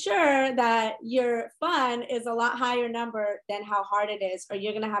 And make sure that your fun is a lot higher number than how hard it is, or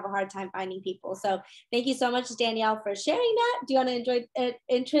you're going to have a hard time finding people. So thank you so much, Danielle, for sharing that. Do you want to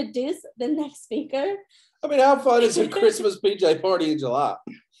introduce the next speaker? I mean, how fun is a Christmas PJ party in July?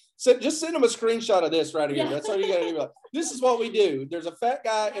 So just send them a screenshot of this right here. Yeah. That's all you got to do. This is what we do. There's a fat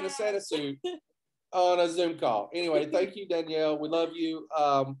guy in a Santa suit on a Zoom call. Anyway, thank you, Danielle. We love you.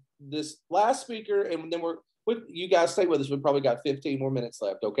 This last speaker, and then you guys stay with us. We've probably got 15 more minutes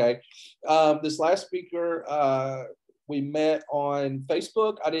left, okay? This last speaker, we met on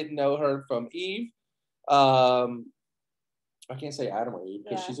Facebook. I didn't know her from Eve. I can't say Adam or Eve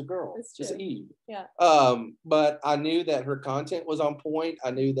because she's a girl. It's Eve. Yeah. But I knew that her content was on point.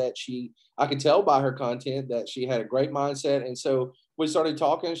 I knew that I could tell by her content that she had a great mindset. And so we started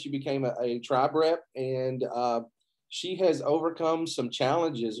talking. She became a tribe rep, and she has overcome some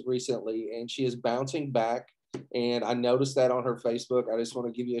challenges recently, and she is bouncing back. And I noticed that on her Facebook. I just want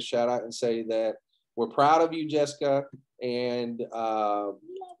to give you a shout out and say that we're proud of you, Jessica, and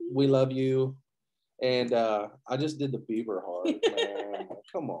we love you. And I just did the Bieber heart, man.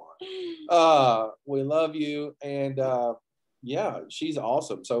 Come on. We love you. And yeah, she's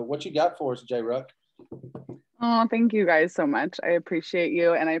awesome. So what you got for us, J. Ruck? Oh, thank you guys so much. I appreciate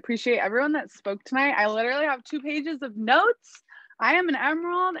you. And I appreciate everyone that spoke tonight. I literally have 2 pages of notes. I am an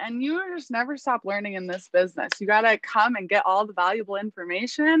emerald, and you just never stop learning in this business. You got to come and get all the valuable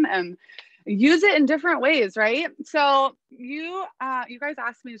information and use it in different ways, right? So you guys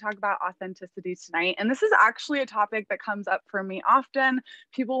asked me to talk about authenticity tonight. And this is actually a topic that comes up for me often.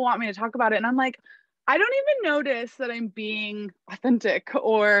 People want me to talk about it. And I'm like, I don't even notice that I'm being authentic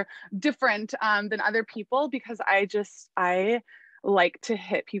or different than other people, because I like to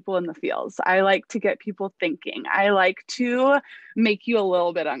hit people in the feels. I like to get people thinking. I like to make you a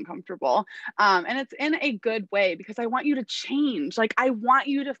little bit uncomfortable. And it's in a good way, because I want you to change. Like, I want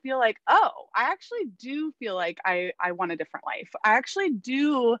you to feel like, oh, I actually do feel like I want a different life. I actually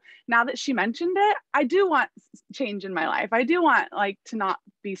do, now that she mentioned it, I do want change in my life. I do want like to not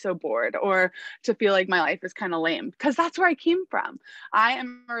be so bored or to feel like my life is kind of lame, because that's where I came from. I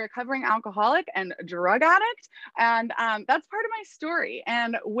am a recovering alcoholic and drug addict. And that's part of my story.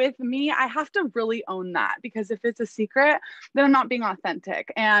 And with me, I have to really own that, because if it's a secret, then I'm not being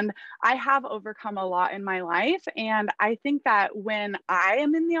authentic. And I have overcome a lot in my life. And I think that when I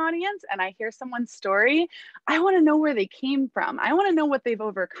am in the audience and I hear someone's story, I want to know where they came from. I want to know what they've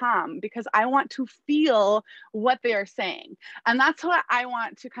overcome, because I want to feel what they are saying. And that's what I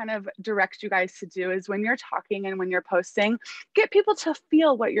want to kind of direct you guys to do, is when you're talking and when you're posting, get people to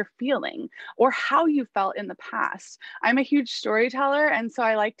feel what you're feeling or how you felt in the past. I'm a huge storyteller, and so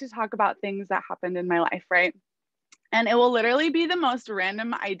I like to talk about things that happened in my life, right? And it will literally be the most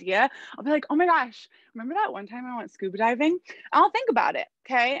random idea. I'll be like, oh my gosh, remember that one time I went scuba diving? I'll think about it,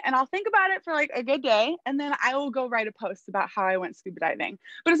 okay? And I'll think about it for like a good day, and then I will go write a post about how I went scuba diving.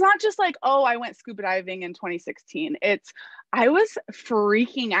 But it's not just like, oh, I went scuba diving in 2016. I was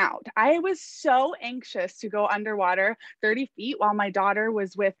freaking out. I was so anxious to go underwater 30 feet while my daughter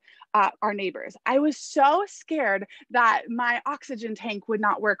was with our neighbors. I was so scared that my oxygen tank would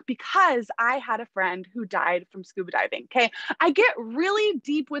not work because I had a friend who died from scuba diving. Okay. I get really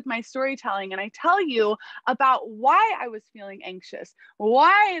deep with my storytelling, and I tell you about why I was feeling anxious,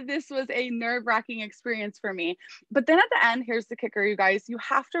 why this was a nerve-wracking experience for me. But then at the end, here's the kicker, you guys, you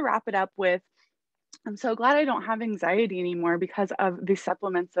have to wrap it up with, I'm so glad I don't have anxiety anymore because of the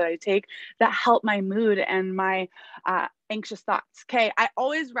supplements that I take that help my mood and my anxious thoughts. Okay. I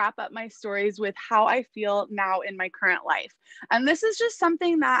always wrap up my stories with how I feel now in my current life. And this is just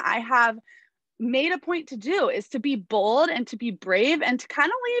something that I have made a point to do, is to be bold and to be brave and to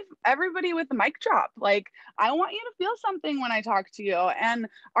kind of leave everybody with a mic drop. Like, I want you to feel something when I talk to you, and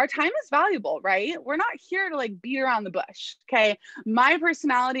our time is valuable, right? We're not here to like beat around the bush. Okay. My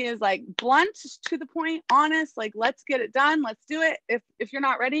personality is like blunt, to the point, honest, like, let's get it done. Let's do it. If you're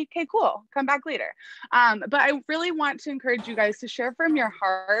not ready, okay, cool. Come back later. But I really want to encourage you guys to share from your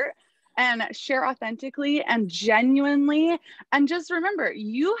heart and share authentically and genuinely. And just remember,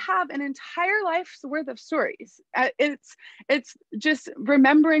 you have an entire life's worth of stories. It's just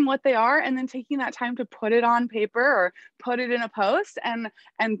remembering what they are and then taking that time to put it on paper or put it in a post and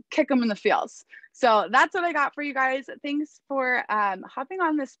kick them in the feels. So that's what I got for you guys. Thanks for hopping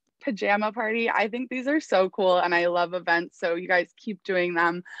on this pajama party. I think these are so cool, and I love events. So you guys keep doing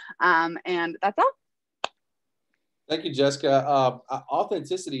them. And that's all. Thank you, Jessica.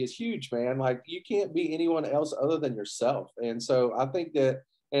 Authenticity is huge, man. Like you can't be anyone else other than yourself. And so I think that,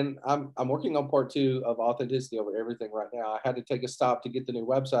 and I'm working on part 2 of authenticity over everything right now. I had to take a stop to get the new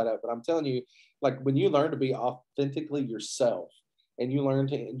website up, but I'm telling you, like when you learn to be authentically yourself and you learn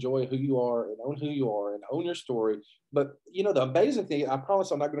to enjoy who you are and own who you are and own your story. But you know, the amazing thing, I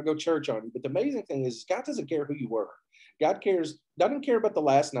promise I'm not going to go church on you, but the amazing thing is God doesn't care who you were. God doesn't care about the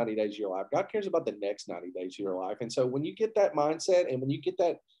last 90 days of your life. God cares about the next 90 days of your life. And so when you get that mindset and when you get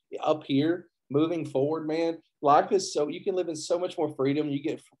that up here moving forward, man, life is so, you can live in so much more freedom. You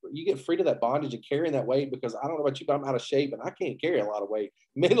get free to that bondage of carrying that weight, because I don't know about you, but I'm out of shape and I can't carry a lot of weight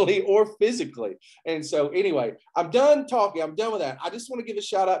mentally or physically. And so anyway, I'm done talking. I'm done with that. I just want to give a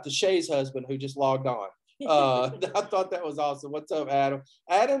shout out to Shay's husband who just logged on. I thought that was awesome. What's up, Adam?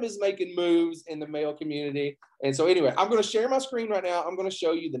 Adam is making moves in the male community. And so anyway, I'm going to share my screen right now. I'm going to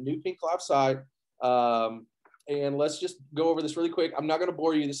show you the new Pink Life site. And let's just go over this really quick. I'm not going to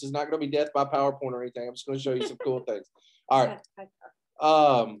bore you. This is not going to be death by PowerPoint or anything. I'm just going to show you some cool things. All right.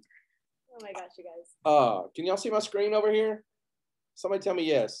 Oh my gosh, you guys. Can y'all see my screen over here? Somebody tell me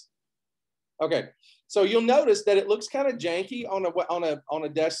yes. Okay. So you'll notice that it looks kind of janky on a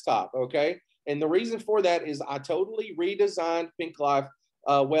desktop. Okay. And the reason for that is I totally redesigned Pink Life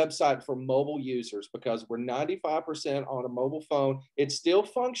website for mobile users, because we're 95% on a mobile phone. It's still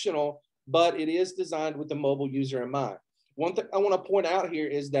functional, but it is designed with the mobile user in mind. One thing I want to point out here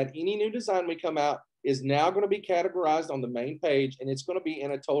is that any new design we come out is now going to be categorized on the main page, and it's going to be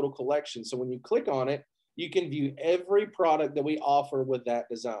in a total collection. So when you click on it, you can view every product that we offer with that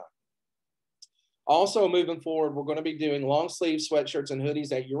design. Also, moving forward, we're going to be doing long sleeve sweatshirts and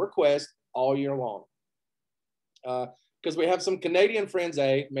hoodies at your request all year long. Because we have some Canadian friends,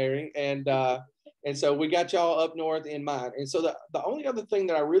 Mary, and so we got y'all up north in mind. And so the only other thing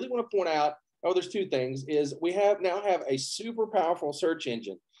that I really want to point out, there's 2 things, is we now have a super powerful search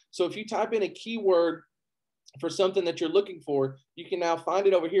engine. So if you type in a keyword for something that you're looking for, you can now find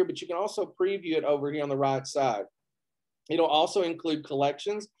it over here, but you can also preview it over here on the right side. It'll also include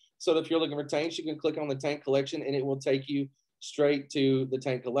collections. So if you're looking for tanks, you can click on the tank collection and it will take you straight to the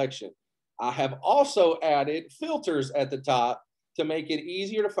tank collection. I have also added filters at the top to make it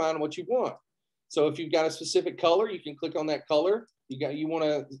easier to find what you want. So if you've got a specific color, you can click on that color. You want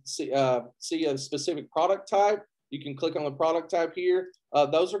to see a specific product type, you can click on the product type here.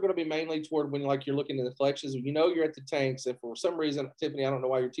 Those are going to be mainly toward when you're looking at the collections. You know you're at the tanks, and for some reason, Tiffany, I don't know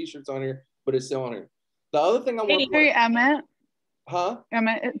why your t-shirt's on here, but it's still on here. The other thing I want to Hey, Emmett. Huh?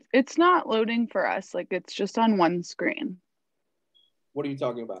 Emmett, it's not loading for us. Like, it's just on one screen. What are you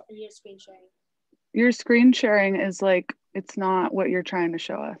talking about? Your screen sharing. Your screen sharing is like, it's not what you're trying to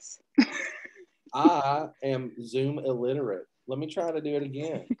show us. I am Zoom illiterate. Let me try to do it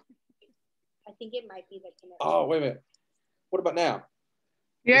again. I think it might be the connection. Oh, wait a minute. What about now?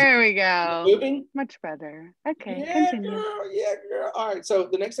 There we go. Moving? Much better. Okay, yeah, continue. Girl, yeah, girl. All right. So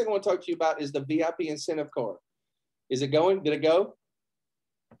the next thing I want to talk to you about is the VIP incentive card. Is it going? Did it go?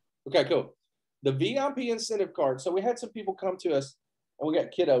 Okay, cool. The VIP incentive card. So we had some people come to us, and we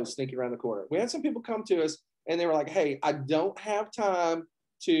got kiddos sneaking around the corner. We had some people come to us, and they were like, hey, I don't have time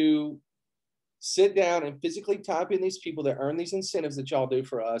to sit down and physically type in these people that earn these incentives that y'all do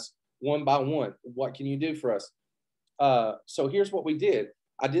for us one by one. What can you do for us? So here's what we did.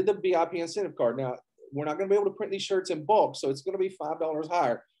 I did the VIP incentive card. Now, we're not going to be able to print these shirts in bulk, so it's going to be $5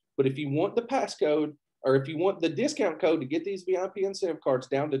 higher. But if you want the passcode, or if you want the discount code to get these VIP incentive cards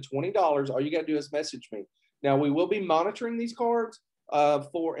down to $20, all you got to do is message me. Now, we will be monitoring these cards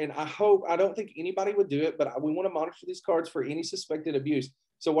and I don't think anybody would do it, but we want to monitor these cards for any suspected abuse.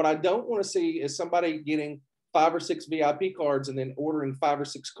 So what I don't want to see is somebody getting 5 or 6 VIP cards and then ordering 5 or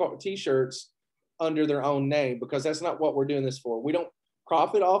 6 t-shirts under their own name, because that's not what we're doing this for. We don't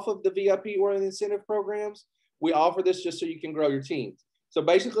profit off of the VIP or the incentive programs. We offer this just so you can grow your teams. So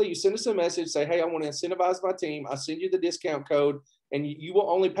basically you send us a message, say, hey, I want to incentivize my team. I send you the discount code, and you will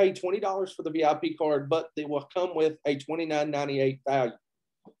only pay $20 for the VIP card, but they will come with a $29.98 value.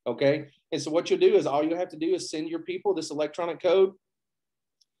 Okay. And so what you'll do is all you have to do is send your people this electronic code,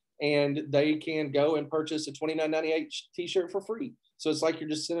 and they can go and purchase a $29.98 t-shirt for free. So it's like you're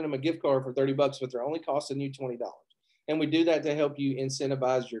just sending them a gift card for $30, but they're only costing you $20. And we do that to help you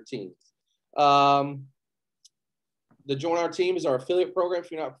incentivize your teams. The Join Our Team is our affiliate program. If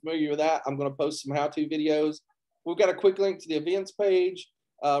you're not familiar with that, I'm going to post some how-to videos. We've got a quick link to the events page,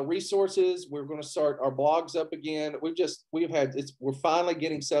 resources. We're going to start our blogs up again. We're finally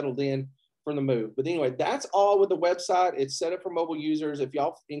getting settled in from the move. But anyway, that's all with the website. It's set up for mobile users. If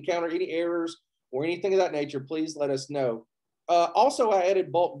y'all encounter any errors or anything of that nature, please let us know. Also, I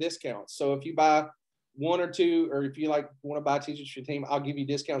added bulk discounts. So if you buy one or two, or if you like want to buy t-shirts for your team, I'll give you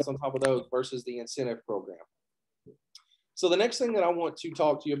discounts on top of those versus the incentive program. So the next thing that I want to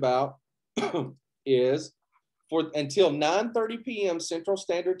talk to you about is for until 9:30 p.m. Central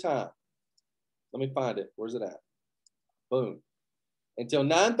Standard Time. Let me find it. Where's it at? Boom. Until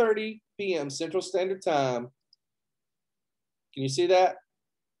 9:30 p.m. Central Standard Time. Can you see that?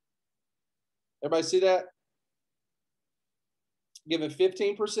 Everybody see that? Giving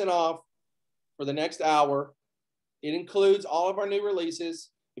 15% off for the next hour. It includes all of our new releases.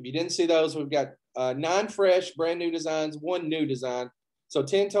 If you didn't see those, we've got 9 fresh, brand new designs, 1 new design. So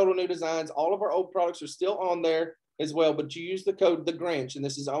 10 total new designs. All of our old products are still on there as well, but you use the code The Grinch, and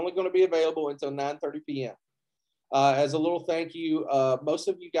this is only going to be available until 9:30 p.m. As a little thank you, most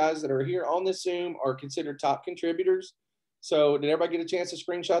of you guys that are here on this Zoom are considered top contributors. So did everybody get a chance to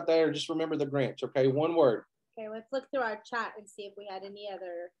screenshot that, or just remember The Grinch? Okay, one word. Okay, let's look through our chat and see if we had any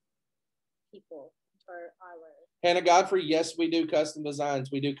other people for our word. Hannah Godfrey, yes, we do custom designs.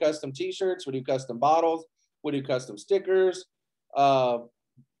 We do custom t-shirts. We do custom bottles. We do custom stickers. Whatever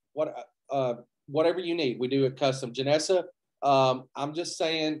you need, we do it custom. Janessa, I'm just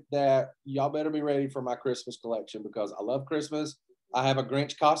saying that y'all better be ready for my Christmas collection because I love Christmas. I have a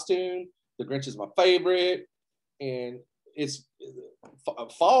Grinch costume. The Grinch is my favorite. And it's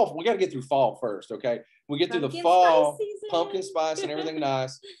fall. We got to get through fall first, okay? We get through the fall, pumpkin spice and everything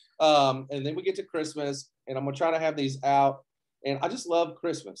nice. And then we get to Christmas, and I'm going to try to have these out. And I just love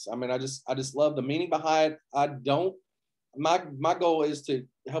Christmas. I mean, I just love the meaning behind it. My goal is to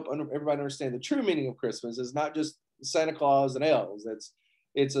help everybody understand the true meaning of Christmas is not just Santa Claus and elves.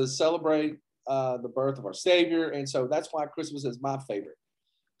 It's a celebrate the birth of our Savior. And so that's why Christmas is my favorite.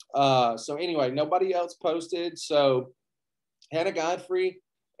 So anyway, nobody else posted. So Hannah Godfrey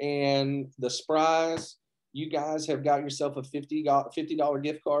and the Spries, you guys have got yourself a $50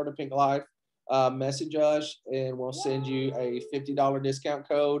 gift card to Pink Life. Message us and we'll send you a $50 discount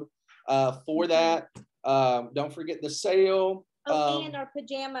code for that. Don't forget the sale. And our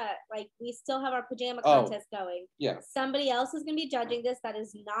pajama, like we still have our pajama contest going. Yeah. Somebody else is going to be judging this. That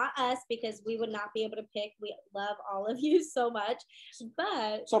is not us because we would not be able to pick. We love all of you so much.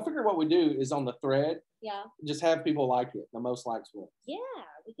 But so I figure what we do is on the thread. Yeah. Just have people like it. The most likes wins. Yeah,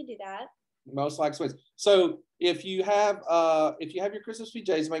 we can do that. Most likes wins. So if you have your Christmas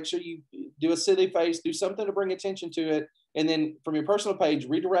PJs, make sure you do a silly face, do something to bring attention to it, and then from your personal page,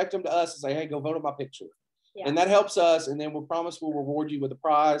 redirect them to us and say, hey, go vote on my picture. Yeah. And that helps us, and then we'll promise we'll reward you with a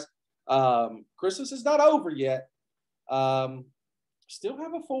prize. Christmas is not over yet. Still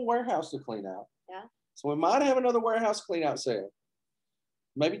have a full warehouse to clean out. Yeah. So we might have another warehouse clean out sale.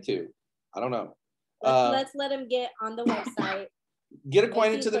 Maybe 2. I don't know. Let's let them get on the website. Get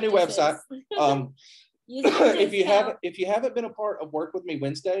acquainted to the new website. If you haven't been a part of Work With Me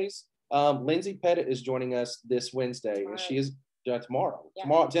Wednesdays, Lindsay Pettit is joining us this Wednesday, and she is tomorrow. Yeah.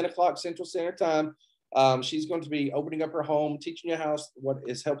 Tomorrow at 10 o'clock Central Standard Time. She's going to be opening up her home, teaching you what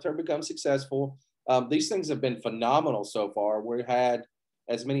has helped her become successful. These things have been phenomenal so far. We had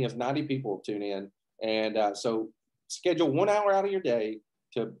as many as 90 people tune in. And so schedule 1 hour out of your day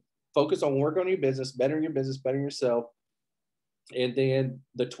to focus on work on your business, bettering yourself. And then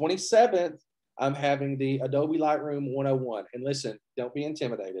the 27th, I'm having the Adobe Lightroom 101. And listen, don't be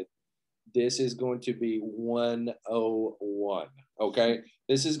intimidated. This is going to be 101. Okay.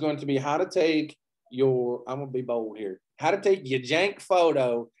 This is going to be how to take I'm going to be bold here, how to take your jank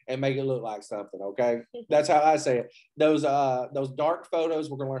photo and make it look like something. Okay. That's how I say it. Those dark photos,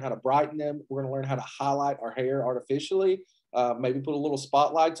 we're going to learn how to brighten them. We're going to learn how to highlight our hair artificially, maybe put a little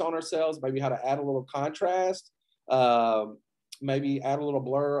spotlights on ourselves, maybe how to add a little contrast, maybe add a little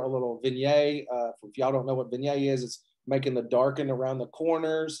blur, a little vignette. If y'all don't know what vignette is, it's making the darken around the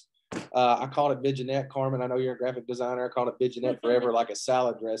corners. I call it vignette, Carmen. I know you're a graphic designer. I called it vignette forever, like a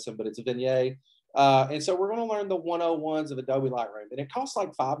salad dressing, but it's a vignette. And so we're going to learn the 101s of Adobe Lightroom. And it costs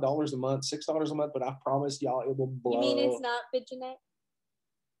like $5 a month, $6 a month, but I promise y'all it will blow. You mean it's not vignette?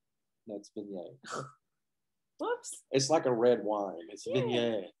 That's vignette. Whoops. It's like a red wine. It's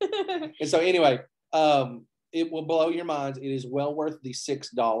vignette. And so anyway, it will blow your minds. It is well worth the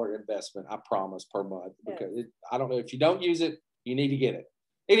 $6 investment, I promise, per month. Because I don't know, if you don't use it, you need to get it.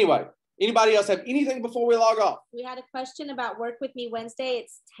 Anyway, anybody else have anything before we log off? We had a question about Work With Me Wednesday.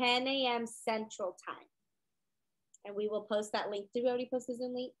 It's 10 a.m. Central Time. And we will post that link. Did we already post the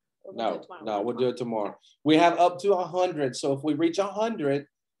Zoom link? No, we'll do it tomorrow. We have up to 100. So if we reach 100,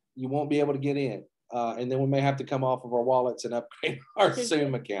 you won't be able to get in. And then we may have to come off of our wallets and upgrade our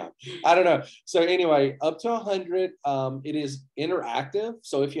Zoom account. I don't know. So anyway, up to 100. It is interactive.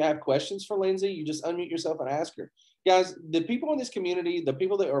 So if you have questions for Lindsay, you just unmute yourself and ask her. Guys, the people in this community, the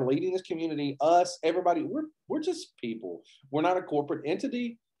people that are leading this community, us, everybody, we're just people. We're not a corporate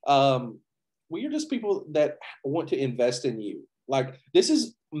entity. We are just people that want to invest in you. Like, this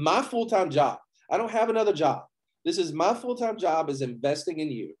is my full-time job. I don't have another job. This is my full-time job, is investing in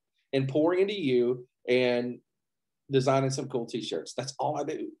you and pouring into you and designing some cool t-shirts. That's all I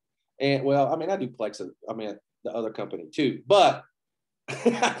do. And well, I mean, I do Plex, I mean, the other company too, but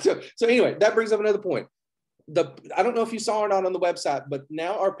so anyway, that brings up another point. I don't know if you saw or not on the website, but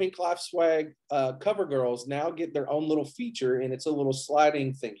now our Pink Life Swag cover girls now get their own little feature, and it's a little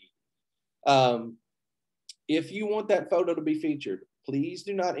sliding thingy. If you want that photo to be featured, please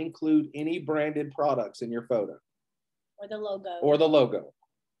do not include any branded products in your photo. Or the logo. Or the logo.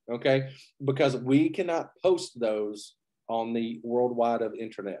 Okay? Because we cannot post those on the worldwide of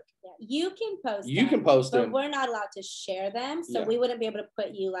internet. Yeah, you can post You can post them. but we're not allowed to share them. So we wouldn't be able to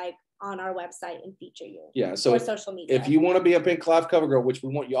put you like on our website and feature you. Yeah. So or social media. If you want to be a Pink Life cover girl, which we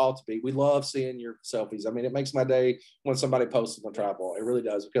want you all to be, we love seeing your selfies. I mean, it makes my day when somebody posts on Tribal. It really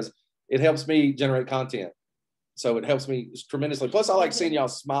does, because it helps me generate content. So it helps me tremendously. Plus, I like seeing y'all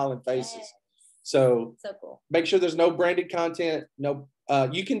smiling faces. Yes. So Cool. Make sure there's no branded content. No,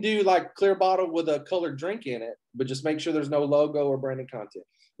 you can do like clear bottle with a colored drink in it, but just make sure there's no logo or branded content.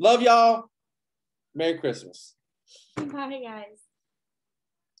 Love y'all. Merry Christmas. Bye, guys.